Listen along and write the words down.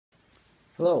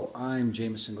Hello, I'm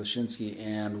Jamison Glisczinski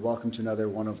and welcome to another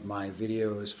one of my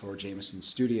videos for Jamison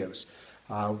Studios.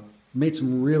 Made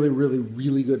some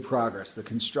really good progress. The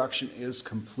construction is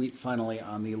complete finally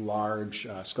on the large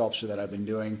sculpture that I've been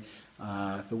doing.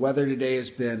 The weather today has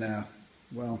been,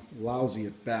 well, lousy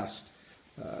at best.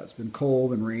 It's been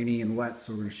cold and rainy and wet,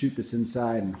 so we're going to shoot this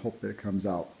inside and hope that it comes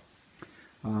out.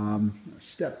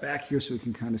 Step back here so we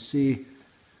can kind of see.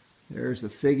 There's the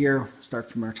figure.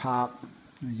 Start from our top.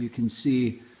 As you can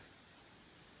see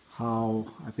how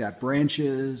I've got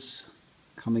branches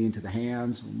coming into the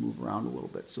hands. We'll move around a little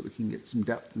bit so we can get some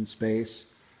depth and space.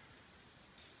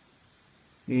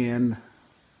 And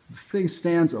the thing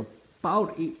stands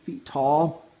about 8 feet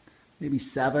tall, maybe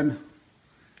 7,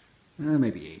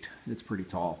 maybe 8. It's pretty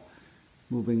tall.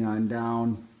 Moving on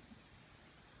down.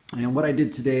 And what I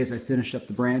did today is I finished up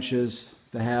the branches,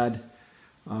 the head,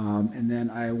 and then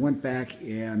I went back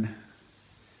and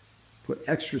put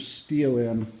extra steel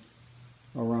in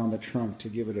around the trunk to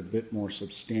give it a bit more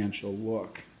substantial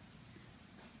look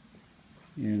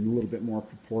and a little bit more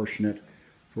proportionate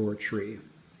for a tree.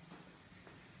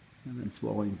 And then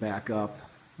flowing back up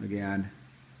again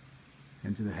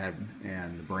into the head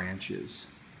and the branches.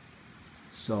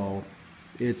 So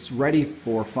it's ready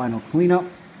for final cleanup.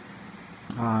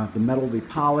 The metal will be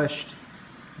polished,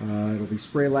 it'll be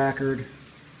spray lacquered,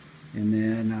 and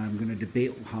then I'm going to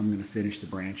debate how I'm going to finish the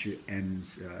branch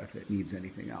ends if it needs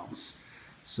anything else.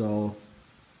 So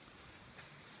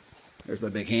there's my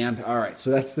big hand. All right,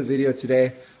 so that's the video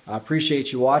today. I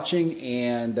appreciate you watching,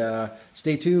 and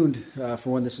stay tuned for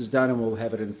when this is done, and we'll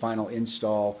have it in final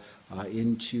install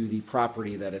into the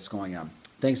property that it's going on.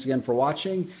 Thanks again for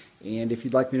watching, and if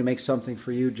you'd like me to make something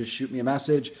for you, just shoot me a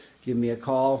message, give me a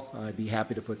call. I'd be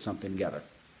happy to put something together.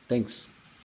 Thanks.